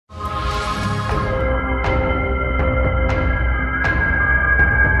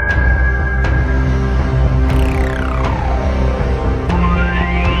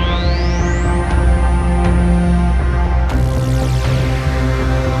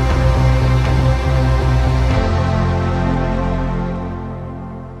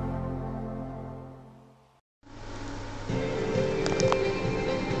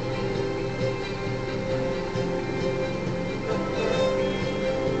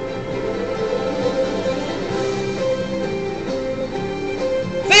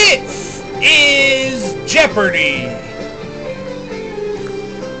Jeopardy!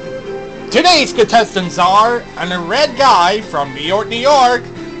 Today's contestants are a red guy from New York, New York,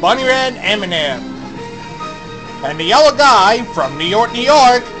 Bunny Red Eminem. And the yellow guy from New York, New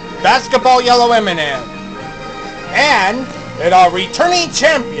York, Basketball Yellow Eminem. And our returning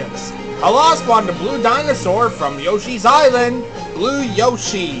champions, a lost one, the blue dinosaur from Yoshi's Island, Blue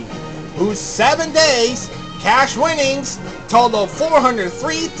Yoshi, whose 7 days cash winnings total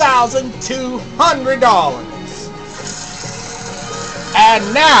 $403,200.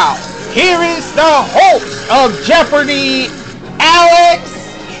 And now, here is the host of Jeopardy, Alex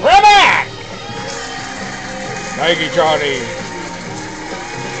Trebek. Thank you, Johnny.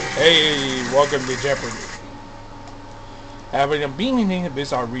 Hey, welcome to Jeopardy. Having a beaming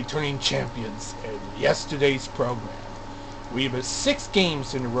is our returning champions in yesterday's program. We have 6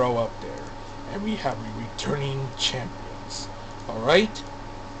 games in a row up there, and we have a returning champions. Alright?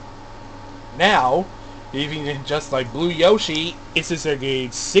 Now, even just like Blue Yoshi, it's just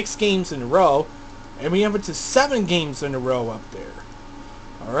again 6 games in a row, and we have it to 7 games in a row up there.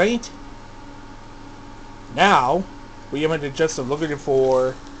 Alright? Now, we have it just looking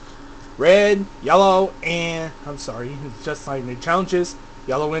for red, yellow, and I'm sorry, it's just like the challenges,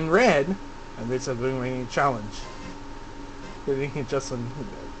 yellow and red, and it's a winning challenge.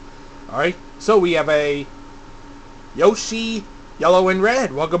 Alright, so we have a Yoshi, yellow and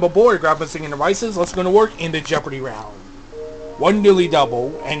red. Welcome aboard. Grab a singing devices. Let's go to work in the Jeopardy round. 1 dilly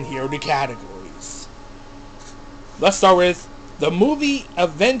double, and here are the categories. Let's start with the movie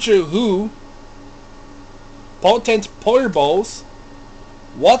Adventure Who, Potent Portables,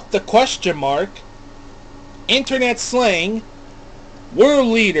 What the Question Mark, Internet Slang, World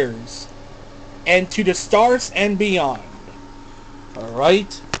Leaders, and To the Stars and Beyond.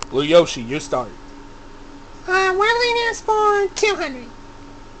 Alright, Blue Yoshi, you start. World Leaders for 200.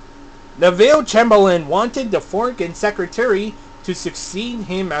 Neville Chamberlain wanted the foreign secretary to succeed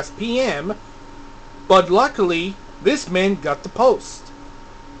him as PM, but luckily, this man got the post.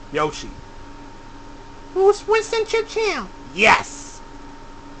 Yoshi. Who's Winston Churchill? Yes!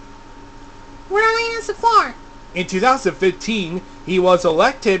 World Leaders for 4. In 2015, he was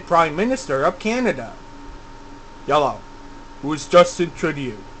elected Prime Minister of Canada. Yellow. Who's Justin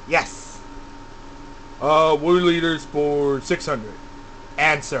Trudeau? Yes. World Leaders for 600.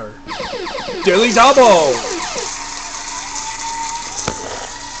 Answer. Dilly double!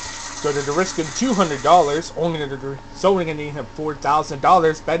 So the risk of $200, only the so we're gonna have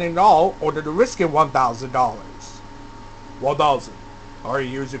 $4,000 spending it all, or the risk of $1,000. 1,000. Alright,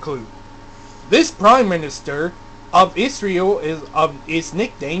 here's a clue. This Prime Minister of Israel is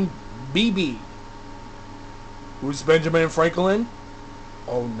nicknamed BB. Who's Benjamin Franklin?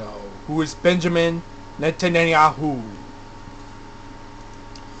 Oh no. Who is Benjamin Netanyahu?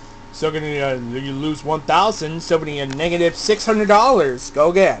 So you lose 1,000, so we need a negative $600.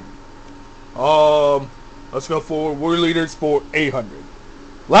 Go again. Let's go for World Leaders for 800.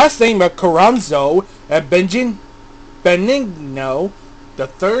 Last name of Carranzo and Benigno, the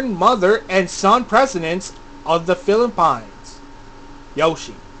third mother and son presidents of the Philippines.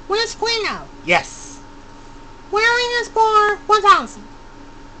 Yoshi. Where's Quino? Yes. World Leaders for 1,000.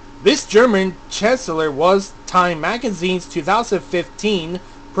 This German chancellor was Time Magazine's 2015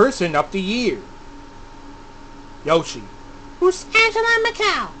 Person of the Year. Yoshi. Who's Angela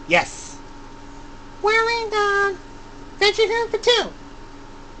Merkel? Yes. World Leaders Adventure Who for 2.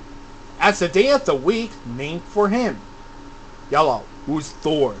 As a day of the week named for him. Yellow. Who's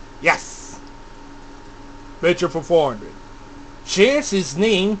Thor? Yes. Venture for 400. Shares his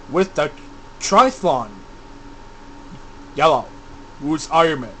name with the triathlon. Yellow. Who's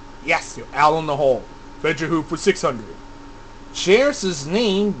Iron Man? Yes, you're out on the hole. Venture Who for 600. Shares his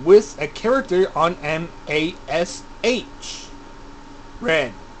name with a character on MASH.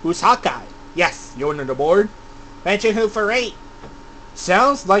 Red. Who's Hawkeye? Yes, you're on the board. Venture Who for 8.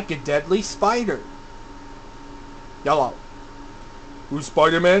 Sounds like a deadly spider. Yellow. Who's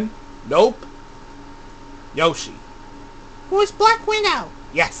Spider-Man? Nope. Yoshi. Who's Black Widow?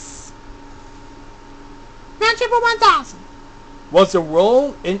 Yes. Venture for 1,000. Was a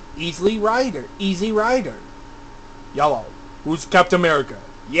role in Easy Rider. Yellow. Who's Captain America?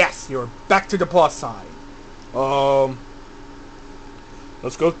 Yes, you're back to the plus side.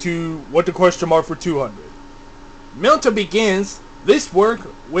 Let's go to What the Question Mark for 200. Milton begins this work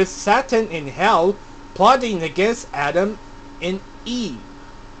with Satan in hell plotting against Adam and Eve.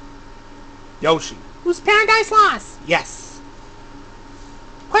 Yoshi. Who's Paradise Lost? Yes.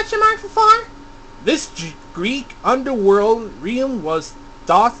 Question mark for 4. This Greek underworld realm was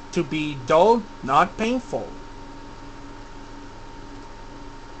thought to be dull, not painful.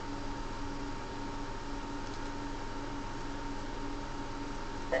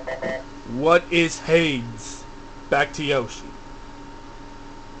 What is Hades? Back to Yoshi.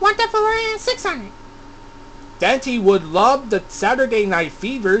 1,600. Dante would love the Saturday Night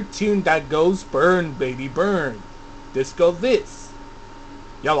Fever tune that goes burn, baby, burn. Disco this.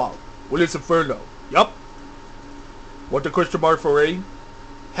 Yellow. What is Inferno? Yup. What the question mark for A?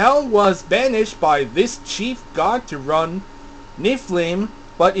 Hell was banished by this chief god to run Niflheim,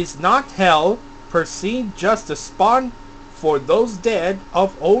 but is not hell per se, just a spawn for those dead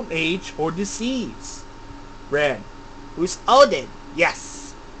of old age or disease. Red. Who's Odin?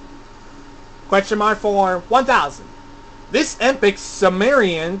 Yes. Question mark for 1,000. This epic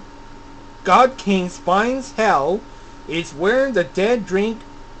Sumerian god king finds hell is where the dead drink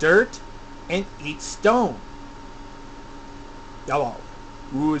dirt and eat stone. Yellow.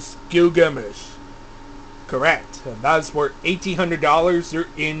 Who's Gilgamesh? Correct. And that's worth $1,800. You're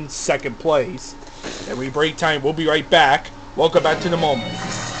in second place. And we break time. We'll be right back. Welcome back to the moment.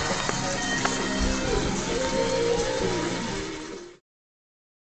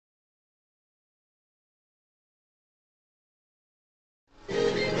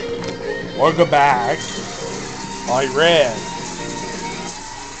 Welcome back. I read.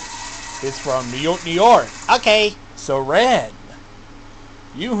 It's from New York, New York. Okay. So Red,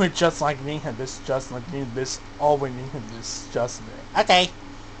 you would just like me, and this just like me, this always me, and this just me. Okay.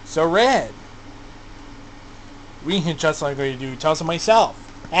 So Red, we would just like to do tells myself.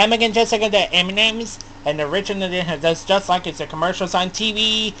 I'm again just like the M&M's and the original that's just like it's the commercials on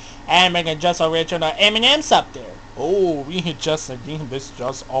TV. I'm again just original M&M's up there. Oh, we would just like me, this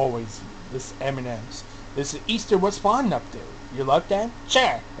just always this M&M's. This is Easter was fun up there. You love that? Sure.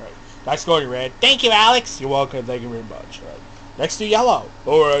 Right. Nice going, Red. Thank you, Alex. You're welcome. Thank you very much. Right. Next to Yellow.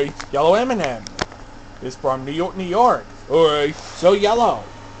 Alright. Yellow M&M. It's from New York, New York. Alright. So Yellow.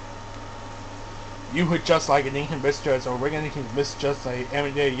 You would just like an English Mr. So we're going to miss just like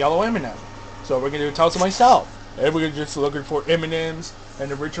Yellow M&M. So we're going to do Tells Myself. And we're just looking for M&M's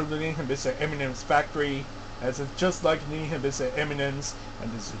and the original English M&M's factory. As it's just like the English M&M's.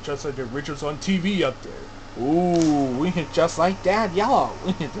 And this is just like the originals on TV up there. Ooh, we hit just like that, Yellow.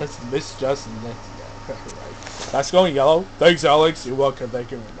 We hit just miss just and right. That's going, Yellow. Thanks, Alex. You're welcome.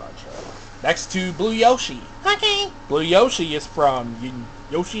 Thank you very much. Next to Blue Yoshi. Okay. Blue Yoshi is from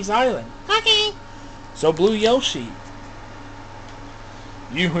Yoshi's Island. Okay. So Blue Yoshi,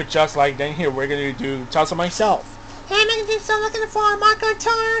 you would just like then here. We're gonna do Toss of Myself. I'm gonna do so looking for Marco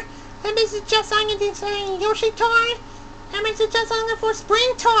Tour. And this is just I'm gonna do saying Yoshi Tour. And this is just looking for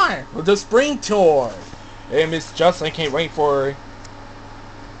Spring Tour. Well, the Spring Tour. And Miss Justin can't wait for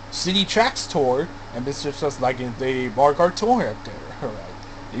City Tracks Tour, and Miss just like in the Bar Kart Tour up there. Alright.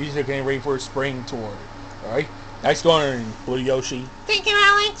 These are getting ready for a Spring Tour. Alright. Nice going, Blue Yoshi. Thank you,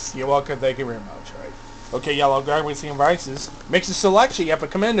 Alex. You're welcome. Thank you very much. Alright. Okay, Yellow, grab with the devices. Makes a selection. You have a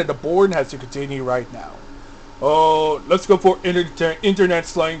command that the board has to continue right now. Oh, let's go for internet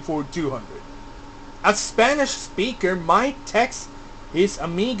slang for 200. A Spanish speaker might text his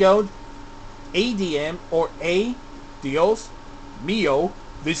amigo ADM or A Dios mío.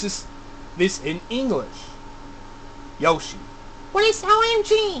 This in English. Yoshi. What is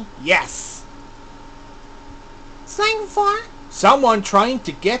OMG? Yes. Slang for? Someone trying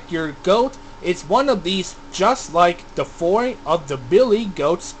to get your goat. It's one of these, just like the four of the Billy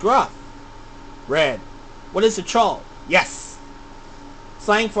Goat Scruff. Red. What is a troll? Yes.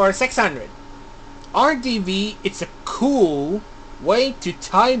 Slang for 600. RDV, it's a cool way to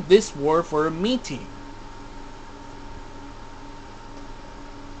time this word for a meeting.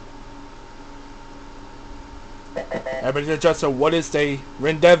 Everybody just what is the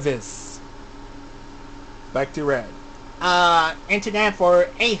rendezvous? Back to Red. Internet for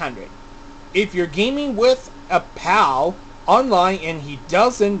 800. If you're gaming with a pal online and he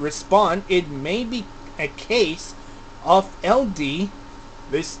doesn't respond, it may be a case of LD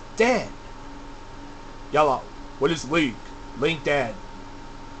is dead. Yellow. What is League? Link dead.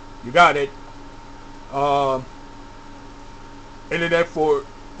 You got it. Internet for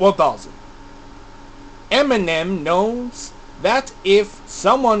 1,000. Eminem knows that if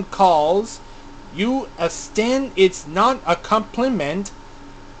someone calls you a stan, it's not a compliment.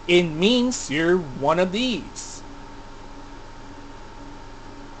 It means you're one of these.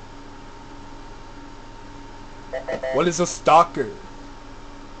 What is a stalker?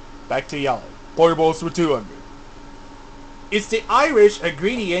 Back to Yellow. Portables for 200. It's the Irish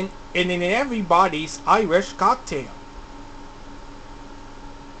ingredient in everybody's Irish cocktail.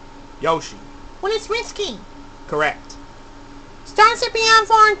 Yoshi. What is whiskey? Correct. Stars are beyond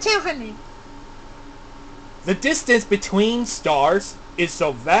 4,200. The distance between stars is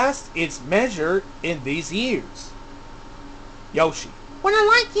so vast it's measured in these years. Yoshi. What are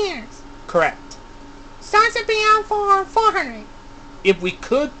light years? Correct. Stars are beyond for 400. If we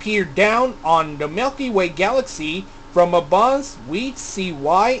could peer down on the Milky Way galaxy from above, we'd see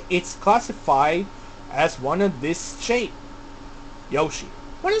why it's classified as one of this shape. Yoshi.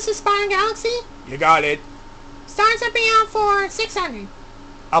 What is the spiral galaxy? You got it. Stars are beyond for 600.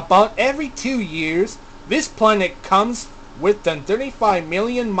 About every 2 years, this planet comes within 35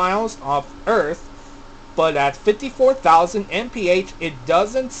 million miles of Earth, but at 54,000 mph, it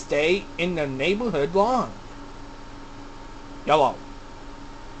doesn't stay in the neighborhood long. Yellow.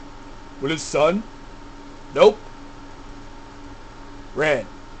 What is sun? Nope. Red.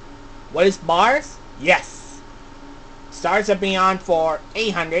 What is Mars? Yes. Stars are beyond for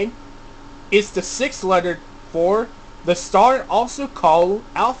 800. It's the 6th letter for the star, also called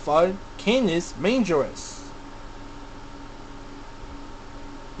Alpha Canis Majoris.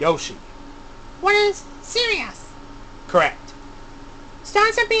 Yoshi. What is Sirius? Correct.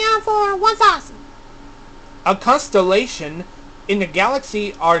 Stars are beyond for 1,000. A constellation in the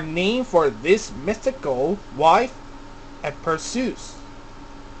galaxy are named for this mythical wife of Perseus.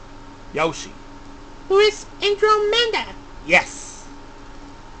 Yoshi. Who is Andromeda? Yes.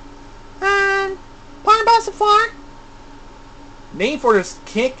 Portable Safar? Named for this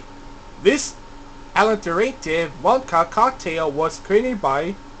kick, this alliterative vodka cocktail was created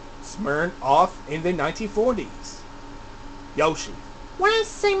by Smirnoff in the 1940s. Yoshi. What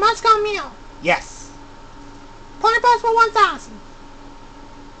is a Moscow meal? Yes. Portable for 1,000.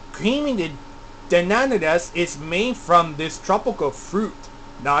 Creamy Denanadas is made from this tropical fruit,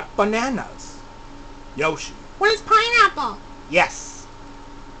 not bananas. Yoshi. What is pineapple? Yes.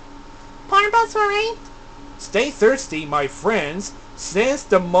 Portable for 8. Stay thirsty, my friends, says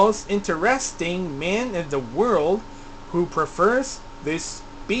the most interesting man in the world who prefers this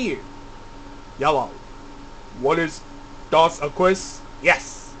beer. Yellow. What is Das Aquis?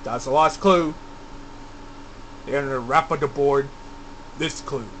 Yes, that's the last clue. And the wrap of the board, this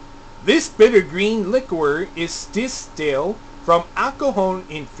clue. This bitter green liquor is distilled from alcohol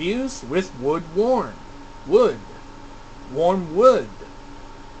infused with warm wood.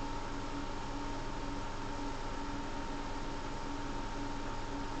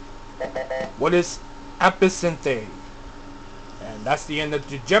 What is absinthe? And that's the end of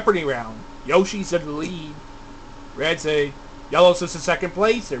the Jeopardy round. Yoshi's in the lead. Red's a Yellow's in second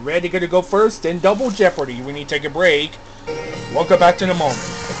place. And Red, you're going to go first. Then double Jeopardy. We need to take a break. We'll come back in a moment.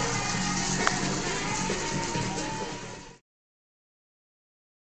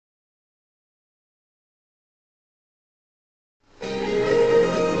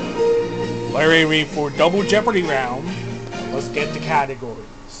 Larry, for double Jeopardy round, let's get the categories.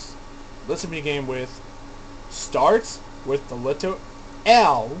 Let's begin with starts with the letter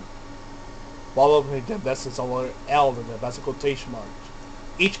L, followed by the best is the letter L, and the best quotation mark.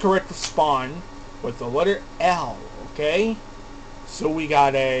 Each correct respond with the letter L, okay? So we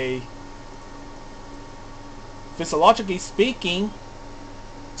got a physiologically speaking,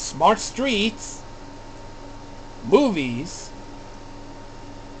 smart streets, movies,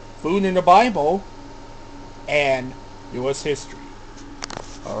 food in the Bible, and U.S. history.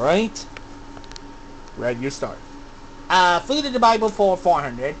 Alright? Red, you start. Food in the Bible for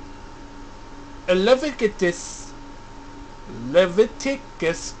 400. Leviticus,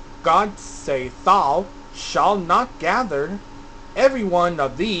 God saith, thou shalt not gather every one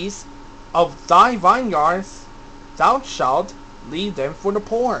of these of thy vineyards, thou shalt leave them for the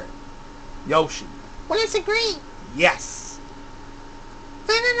poor. Yoshi. What is a green? Yes.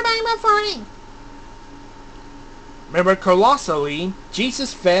 Food in the Bible for 8. Miraculously,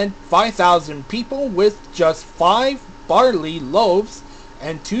 Jesus fed 5,000 people with just 5 barley loaves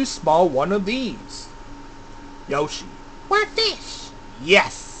and 2 small one of these. Yoshi. What fish?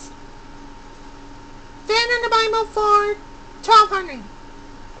 Yes. Food in the Bible for 1,200.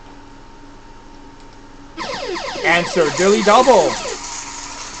 Answer Dilly Double.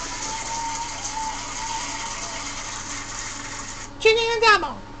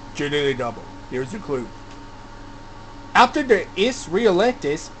 Dilly Double. Here's your clue. After the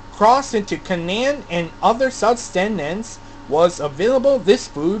Israelites crossed into Canaan and other sustenance was available, this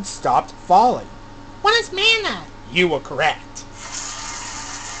food stopped falling. What is manna? You were correct.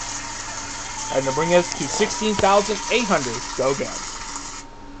 And to bring us to 16,800. Go again.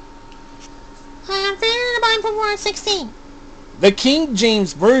 Food in the Bible for 16. The King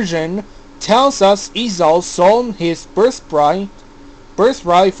James Version tells us Esau sold his birthright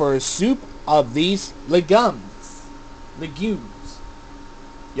for a soup of these legumes.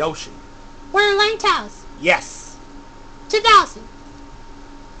 Yoshi. What are lentils? Yes. 2,000.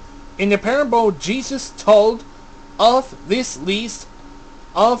 In the parable Jesus told of this least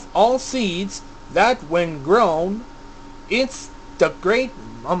Of all seeds, that when grown, it's the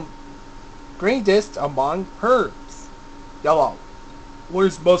greatest among herbs. Yellow. What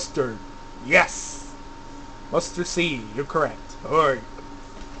is mustard? Yes. Mustard seed. You're correct. Alright.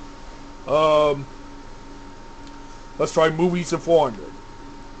 Let's try movies of 400.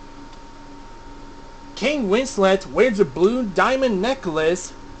 Kate Winslet wears a blue diamond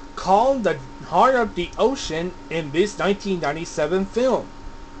necklace called the Heart of the Ocean in this 1997 film.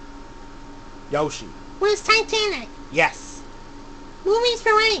 Yoshi. What is Titanic? Yes. Movies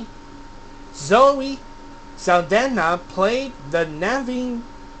for 8. Zoe Saldana played the Navy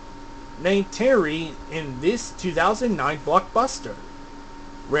named Terry in this 2009 blockbuster.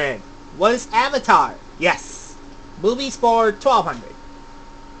 Red. What is Avatar? Yes. Movies for 1200.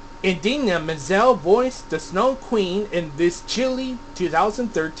 Idina Menzel voiced the Snow Queen in this chilly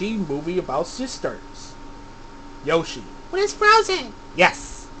 2013 movie about sisters. Yoshi. What is Frozen?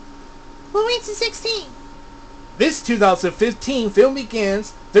 Yes. Movies to 16. This 2015 film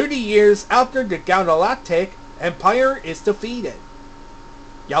begins 30 years after the Galactic Empire is defeated.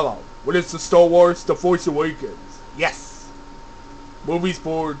 Yellow. What is the Star Wars The Force Awakens? Yes. Movies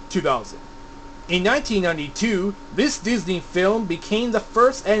for 2000. In 1992, this Disney film became the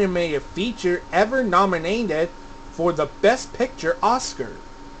first animated feature ever nominated for the Best Picture Oscar.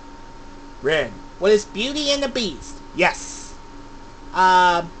 Red. What is Beauty and the Beast? Yes.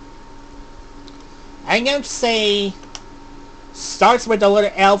 I'm going to say starts with the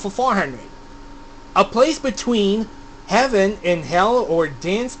letter L for 400. A place between heaven and hell, or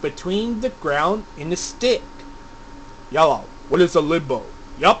dance between the ground and the stick. Yellow. What is a limbo?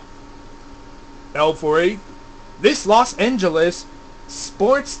 Yup. L for 8. This Los Angeles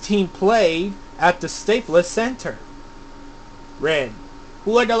sports team played at the Staples Center. Red.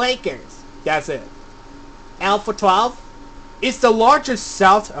 Who are the Lakers? That's it. L for 12. It's the largest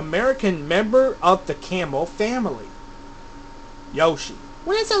South American member of the camel family. Yoshi.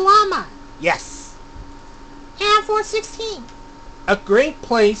 What is a llama? Yes. L for 16. A great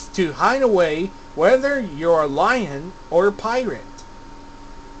place to hide away, whether you're a lion or a pirate.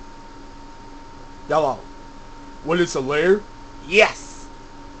 Yellow. What is a lair? Yes.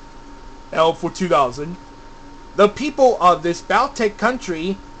 L for 2000. The people of this Baltic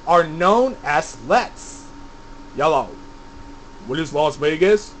country are known as Lets. Yellow. What is Las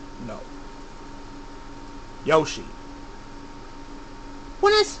Vegas? No. Yoshi.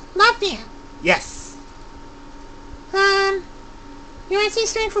 What is Latvia? Yes. USA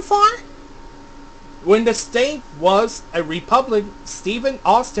strength for 4? When the state was a republic, Stephen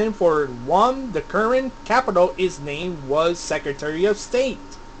Austin, for one, the current capital is named, was Secretary of State.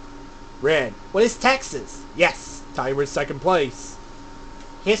 Red. What is Texas? Yes. Tied with second place.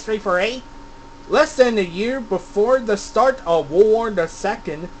 History for 8? Less than a year before the start of World War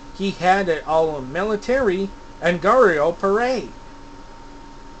II, he had an all-military inaugural parade.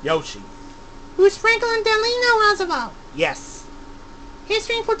 Yoshi. Who's Franklin Delano Roosevelt? Yes.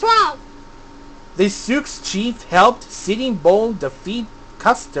 History for 12. The Sioux chief helped Sitting Bull defeat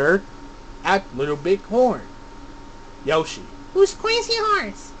Custer at Little Big Horn. Yoshi. Who's Crazy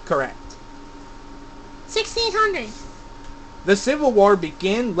Horse? Correct. 1600. The Civil War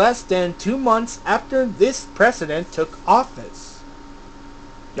began less than 2 months after this president took office.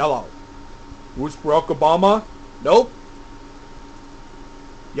 Yellow. Who's Barack Obama? Nope.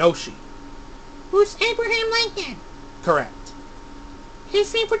 Yoshi. Who's Abraham Lincoln? Correct.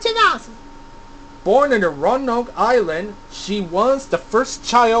 History for 2000. Born in the Roanoke Island, she was the first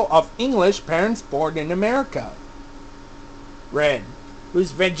child of English parents born in America. Red.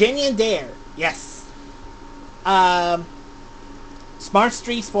 Who's Virginia Dare? Yes. Smart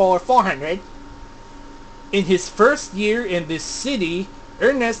Streets for 400. In his first year in this city,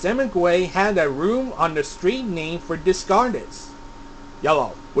 Ernest Hemingway had a room on the street named for discarded.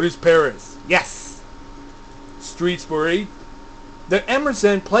 Yellow. What is Paris? Yes. Streets for 8. The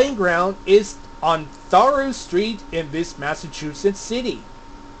Emerson Playground is on Thoreau Street in this Massachusetts city.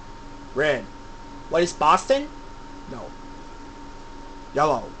 Red. What is Boston? No.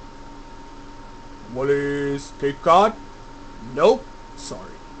 Yellow. What is Cape Cod? Nope.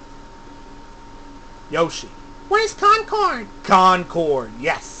 Sorry. Yoshi. What is Concord? Concord.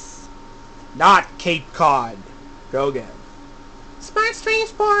 Yes. Not Cape Cod. Go again. Smart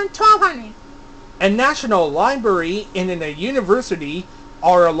Streets for 1200. A national library and a university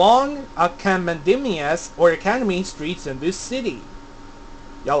are along Academias or Academy Streets in this city.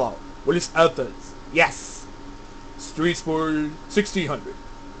 Yellow. What is Athens? Yes. Streets for 1600.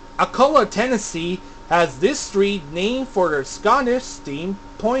 Alcoa, Tennessee has this street named for their Scottish steam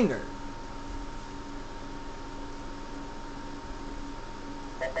pointer.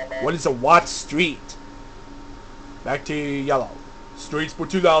 What is a Watt Street? Back to yellow. Streets for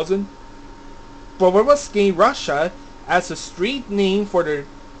 2000. Borovsky, Russia, as a street name for the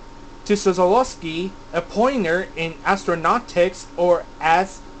Tsolovsky, a pointer in astronautics, or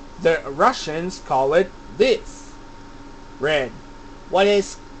as the Russians call it, this. Red. What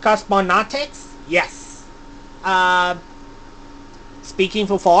is cosmonautics? Yes. Speaking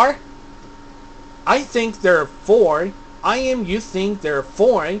for four? I think there are four. You think there are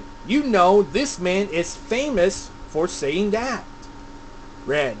four. You know this man is famous for saying that.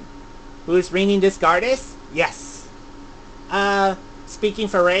 Red. Who is reading this goddess? Yes. Speaking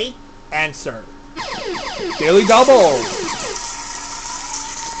for Ray? Answer. Daily Double.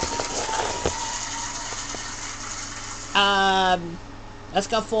 Let's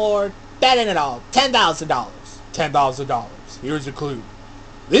go for betting it all. $10,000. $10,000. Here's a clue.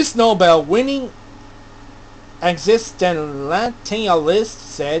 This Nobel-winning existentialist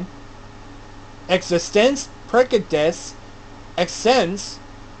said, "Existence prejudice extends,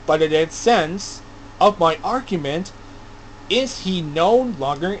 but the essence of my argument is he no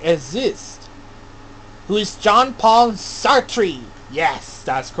longer exists." Who is John Paul Sartre? Yes,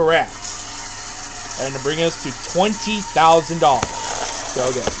 that's correct. And to bring us to $20,000. Go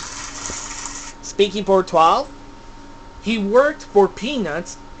again. Speaking for 12? He worked for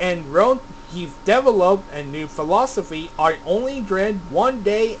peanuts and wrote he developed a new philosophy: I only dread one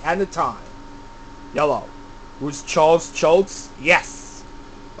day at a time. Yellow. Who's Charles Schultz? Yes.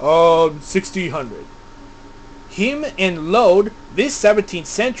 1600. Him and Lode, this 17th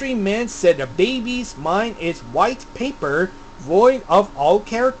century man said a baby's mind is white paper void of all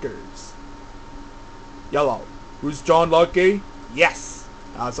characters. Yellow. Who's John Locke? Yes.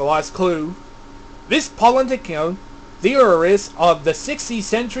 That's the last clue. This political theorist of the 16th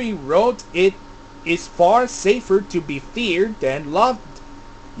century wrote it is far safer to be feared than loved.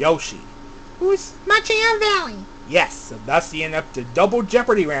 Yoshi. Who's Machiavelli Valley? Yes, so that's the end of the double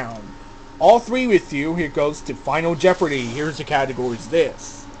Jeopardy round. All three with you. Here goes to Final Jeopardy. Here's the categories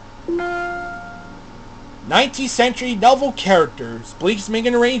this. 19th century novel characters. Bleaks,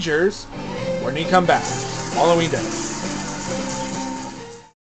 Megan, Rangers. When they come back. Following this.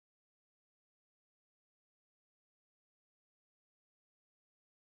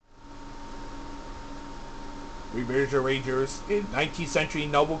 Reverse Rangers in 19th century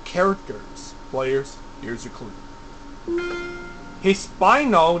novel characters. Players, here's a clue. His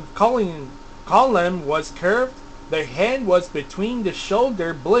spinal column was curved, the head was between the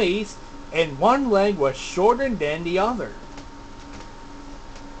shoulder blades, and one leg was shorter than the other.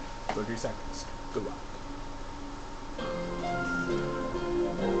 30 seconds. Good luck.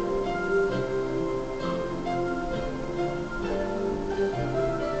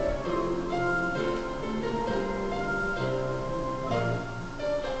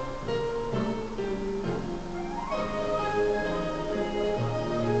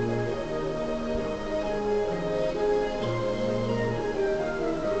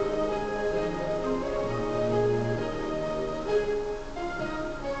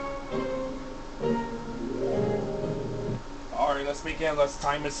 Let's begin. Let's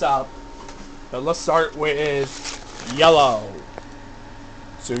time this up. But let's start with yellow.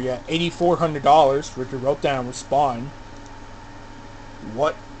 So you got $8,400. Richard wrote down. Respond.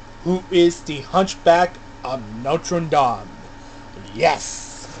 Who is the Hunchback of Notre Dame?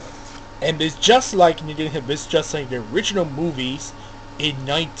 Yes. And it's just like the original movies in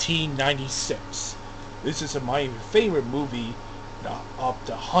 1996. This is my favorite movie of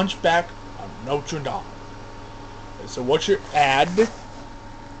the Hunchback of Notre Dame. So what's your ad?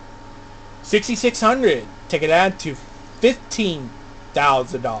 $6,600. Take it ad to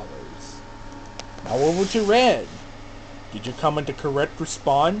 $15,000. Now over to red. Did you come into correct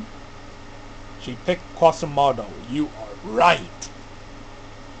respond? She picked Quasimodo. You are right.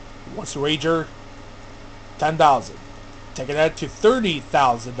 What's Rager? $10,000. Take it ad to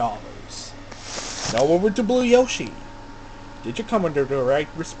 $30,000. Now over to Blue Yoshi. Did you come into the right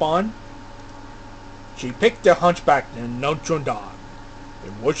respond? She picked the Hunchback in Notre Dame.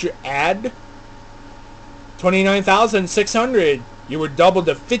 And what's your ad? $29,600. You were doubled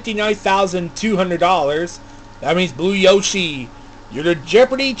to $59,200. That means Blue Yoshi, you're the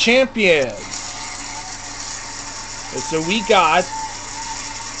Jeopardy champion. And so we got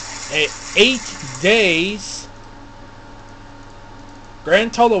 8 days.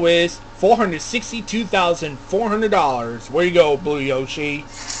 Grand total is $462,400. Where you go, Blue Yoshi?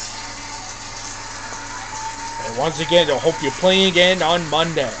 And once again, I hope you're playing again on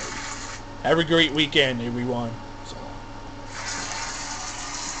Monday. Have a great weekend, everyone. So.